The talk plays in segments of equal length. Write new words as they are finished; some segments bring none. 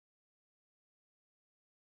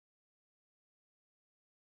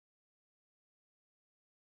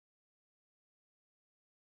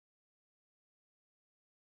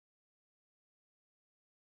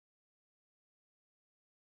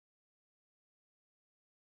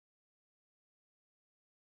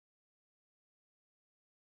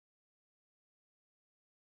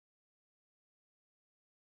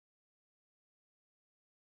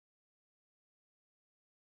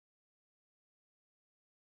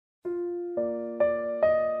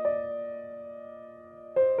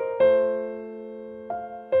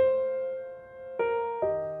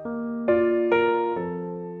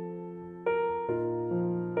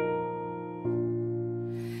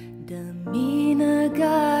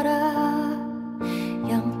negara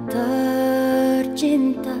yang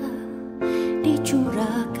tercinta,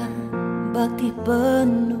 dicurahkan bakti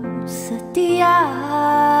penuh setia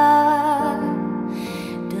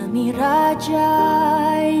demi raja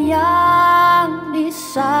yang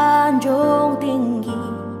disanjung tinggi,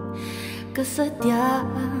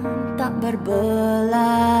 kesetiaan tak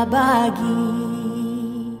berbelah bagi.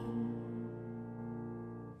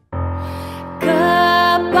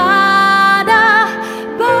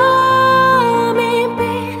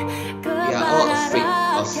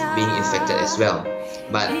 As well,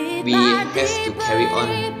 but we have to carry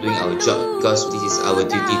on doing our job because this is our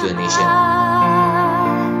duty to the nation.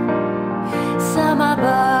 Sama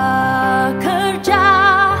bekerja,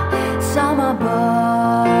 sama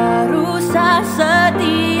berusaha,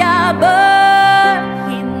 setia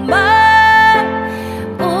berkhidmat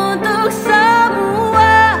untuk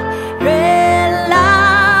semua, rela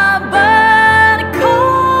berkorban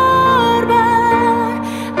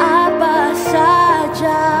apa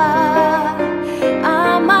saja.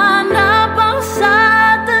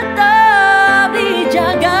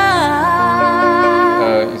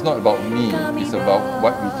 It's not about me, it's about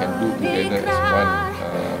what we can do together as one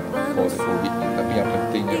for the COVID. Tapi yang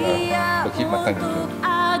penting ialah perkhidmatan kita.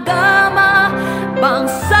 Agama,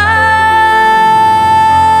 bangsa,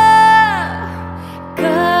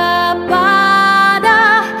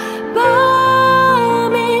 kepada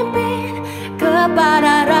pemimpin,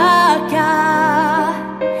 kepada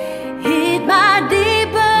rakyat, khidmat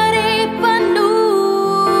diberi pendutaan,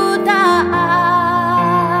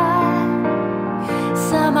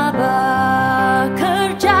 sama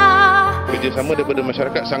bekerja. Kerjasama daripada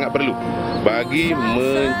masyarakat sangat perlu bagi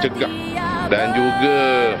mencegah dan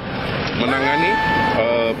juga menangani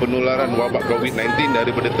penularan wabak COVID-19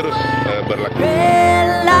 daripada terus berlaku.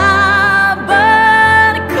 Rela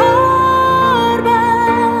berkorban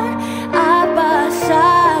apa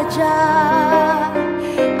saja,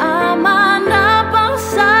 amanah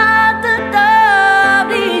bangsa tetap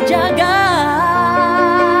dijaga.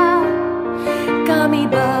 Kami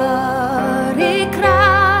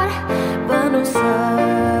berikrar penuh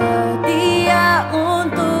setia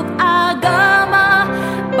untuk agama,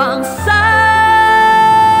 bangsa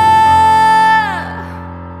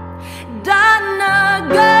dan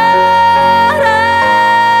negara.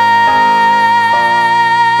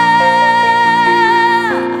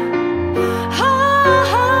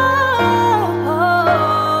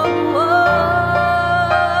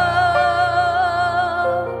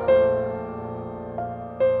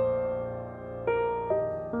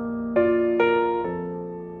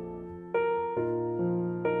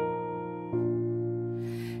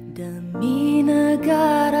 Demi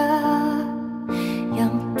negara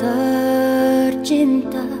yang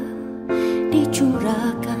tercinta,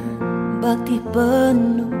 dicurahkan bakti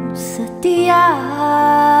penuh setia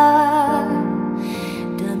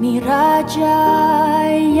demi raja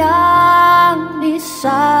yang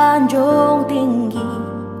disanjung tinggi,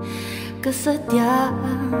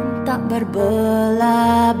 kesetiaan tak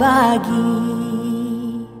berbelah bagi.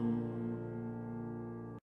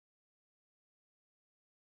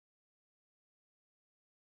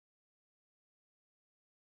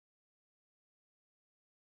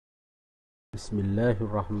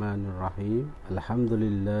 Bismillahirrahmanirrahim.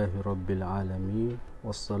 Alhamdulillahi rabbil alamin.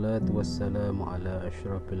 Wassalatu wassalamu ala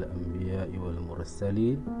ashrafil anbiya'i wal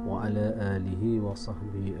mursalin wa ala alihi wa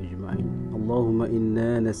sahbihi ajma'in. Allahumma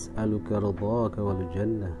inna nas'aluka ridhaka wal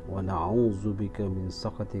jannah wa na'udzu bika min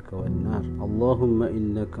sakhatika wan nar. Allahumma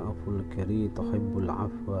innaka afuwwun karim tuhibbul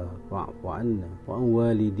afwa fa'fu 'anna wa an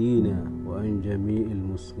walidina wa an jami'il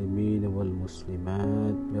muslimin wal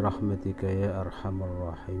muslimat bi rahmatika ya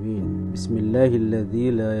arhamar rahimin. Bismillahilladzi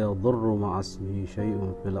la yadhurru ma'a ismihi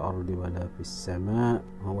syai'un fil ardi wa la fis sama'.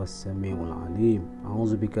 هو السميع العليم.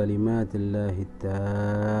 أعوذ بكلمات الله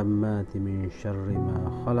التامات من شر ما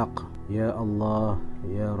خلق. Ya Allah,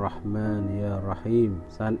 Ya Rahman, Ya Rahim.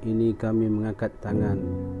 Saat ini kami mengangkat tangan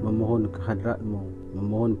memohon kehadrat-Mu,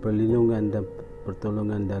 memohon perlindungan dan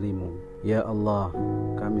pertolongan dari-Mu. Ya Allah,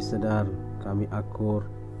 kami sedar, kami akur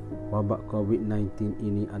wabak COVID-19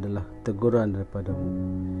 ini adalah teguran daripada-Mu.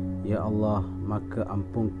 Ya Allah, maka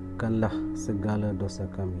ampunkanlah segala dosa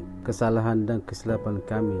kami, kesalahan dan kesilapan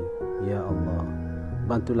kami. Ya Allah,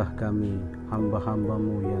 bantulah kami,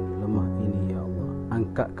 hamba-hamba-Mu yang lemah ini. Ya Allah,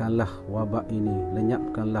 angkatkanlah wabak ini,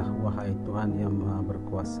 lenyapkanlah wahai Tuhan yang Maha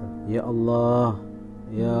Berkuasa. Ya Allah,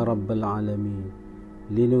 Ya Rabbal Alamin,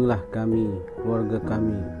 lindunglah kami, keluarga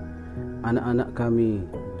kami, anak-anak kami,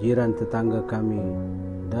 jiran tetangga kami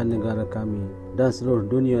dan negara kami dan seluruh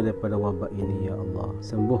dunia daripada wabak ini. Ya Allah,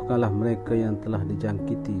 sembuhkanlah mereka yang telah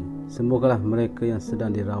dijangkiti, Semogalah mereka yang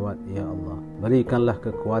sedang dirawat, Ya Allah, berikanlah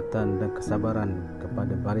kekuatan dan kesabaran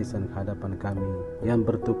kepada barisan hadapan kami yang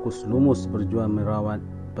bertukus lumus berjuang merawat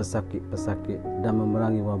pesakit-pesakit dan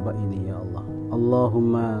memerangi wabak ini, Ya Allah.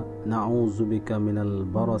 Allahumma na'udzubika minal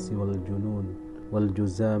barasi wal junun wal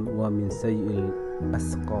juzam wa min sayyi'il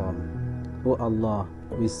asqam. O Allah,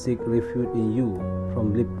 we seek refuge in you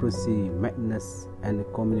from leprosy, madness, and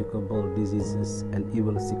communicable diseases and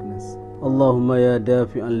evil sickness. Allahumma ya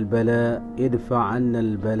dafi'al bala, idfa' anna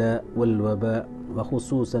al-bala wal-waba, wa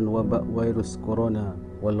khususan waba virus corona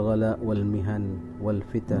wal-ghala wal-mihan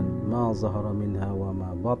wal-fitan ma zahara minha wa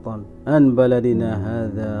ma batan an baladina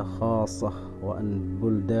hadha khasah wa an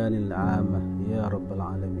buldanil 'amah ya rabbal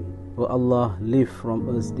alamin. O Allah, lift from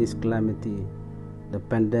us this calamity, the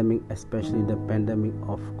pandemic, especially the pandemic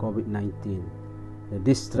of COVID-19, the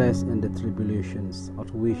distress and the tribulations of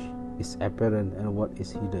which is apparent and what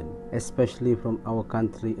is hidden, especially from our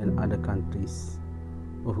country and other countries.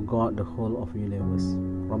 O God, the whole of universe,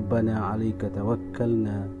 Rabbana alayka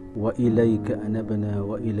tawakkalna wa ilayka anabna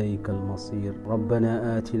wa ilayka al-masir.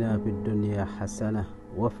 Rabbana atina fid dunya hasanah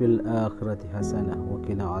wa fil akhirati hasanah wa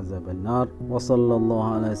qina azaban nar. Wa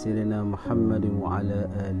sallallahu ala sayyidina Muhammadin wa ala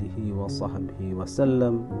alihi wa sahbihi wa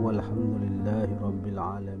sallam, walhamdulillahi rabbil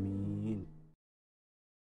alamin.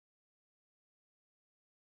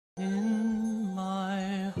 In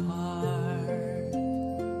my heart,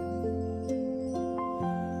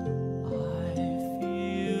 I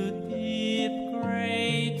feel deep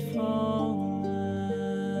gratefulness.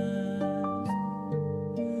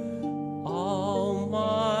 All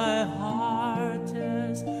my heart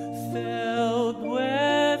is filled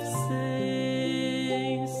with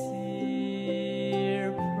sincere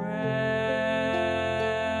prayer.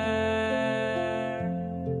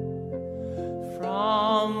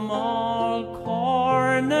 From all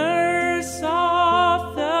corners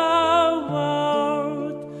of the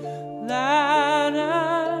world, let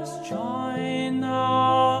us join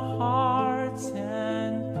our hearts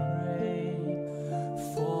and pray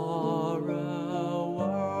for a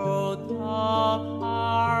world of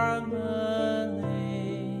harmony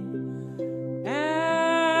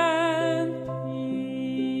and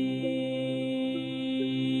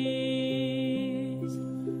peace.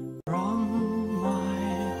 From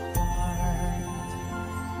my heart,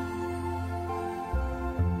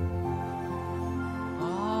 I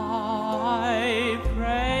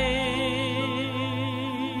pray,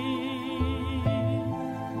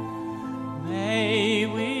 may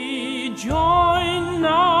we join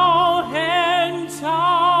our hands,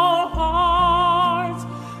 our hearts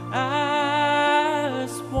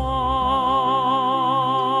as one.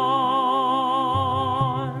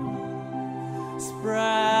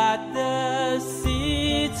 Spread the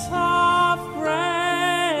seeds of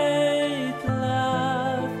great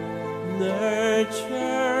love,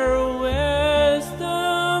 nurture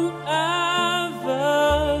wisdom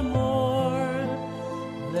evermore.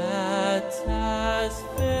 Let us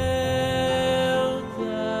fill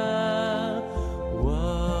the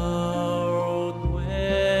world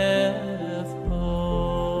with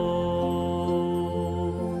hope.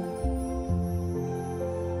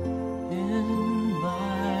 In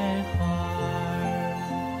my heart,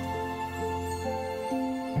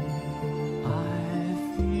 I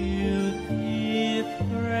feel deep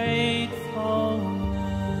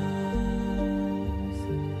gratefulness.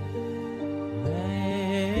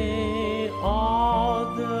 May all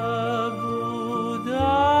the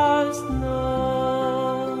Buddhas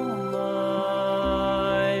know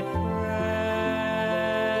my prayer.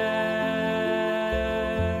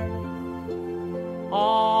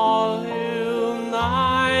 All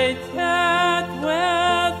united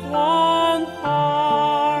with one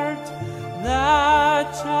heart,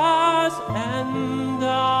 let us end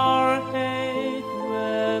our hate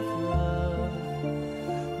with love.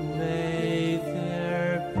 May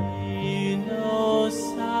there be no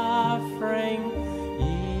suffering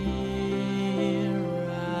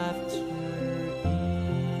hereafter.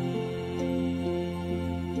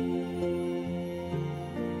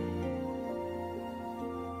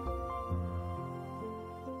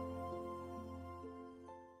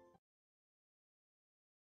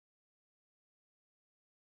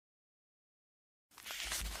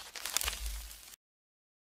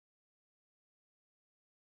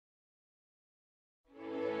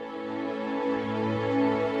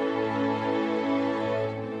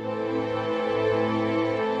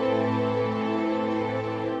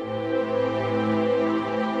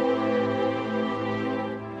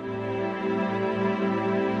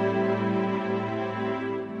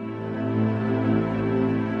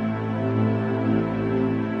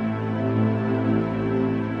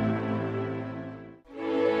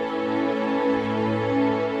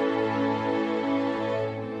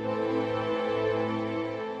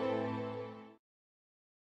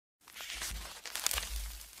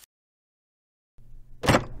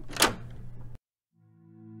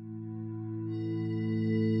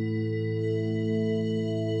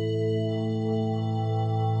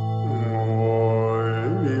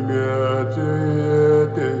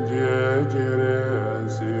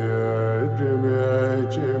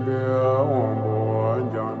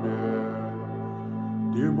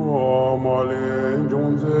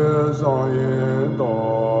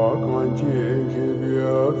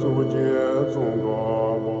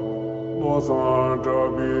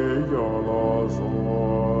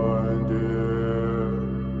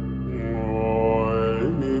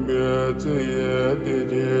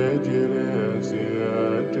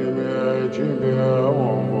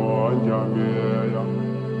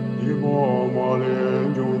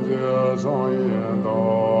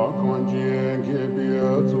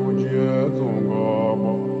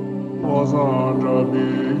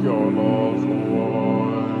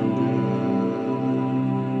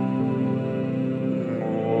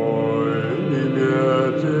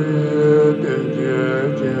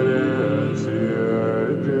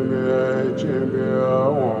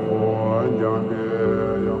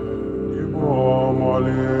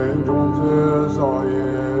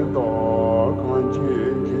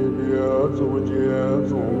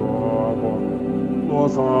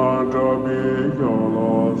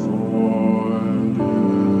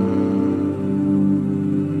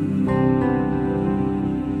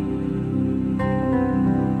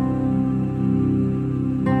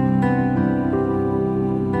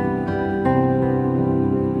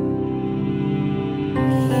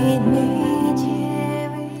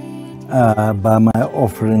 By my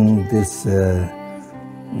offering this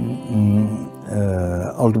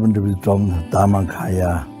ultimate wisdom,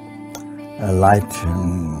 Dharmakaya, light,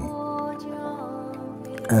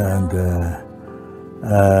 and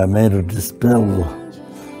made to dispel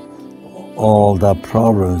all the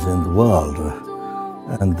problems in the world,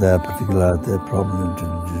 and particularly the problem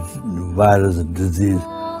of virus and disease,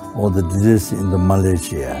 or the disease in the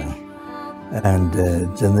Malaysia, and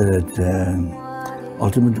generate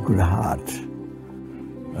ultimate good heart,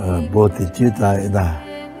 both the Chitta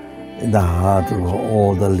in the heart of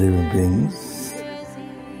all the living beings,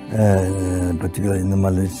 particularly in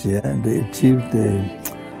Malaysia, and they achieved the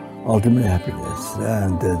ultimate happiness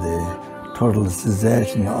and the total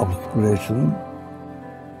cessation of obscuration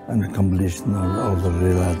and completion of the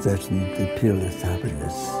realization of the peerless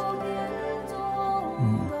happiness.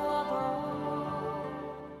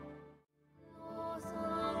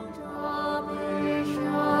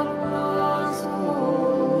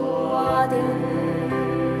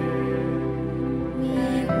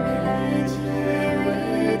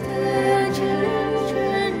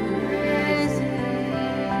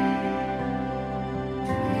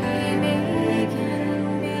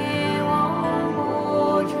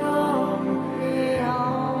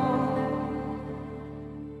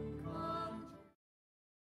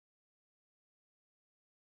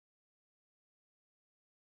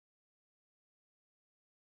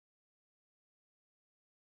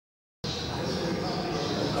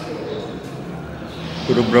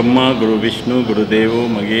 Guru Brahma, Guru Vishnu, Guru Devo,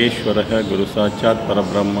 Mageshwaraha, Guru Sachat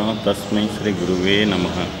Parabrahma, Tasmai Sri Guruve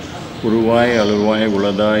Namaha. Guruvai, Alurvai,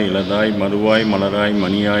 Uladai, Iladai, Maruvai, Malarai,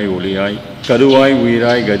 Maniyai, Oliyai, Karuvai,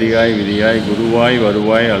 Uirai, Gadiyai, Vidiyai, Guruvai,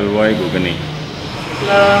 Varuvai, Alurvai, Gugane.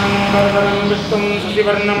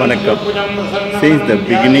 Vanakkam. Since the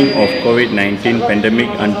beginning of COVID-19 pandemic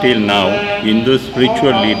until now, Hindu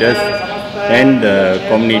spiritual leaders and the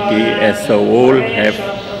community as a whole have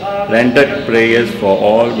rendered prayers for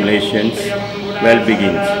all Malaysians'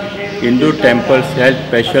 well-beings. Hindu temples held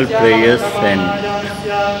special prayers and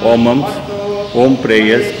home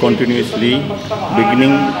prayers continuously,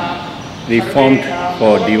 beginning reformed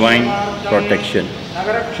for divine protection.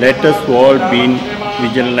 Let us all be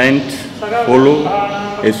vigilant, follow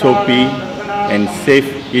SOP and save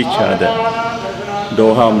each other.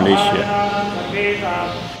 Doha, Malaysia.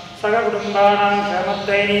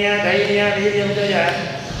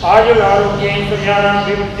 Ayuh Arogya Suryana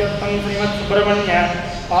Vivudyatam Srimat Subramanya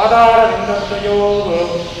Adara Vindatayogo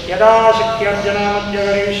Yada Shikyarjana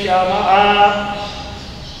Madhyagarishya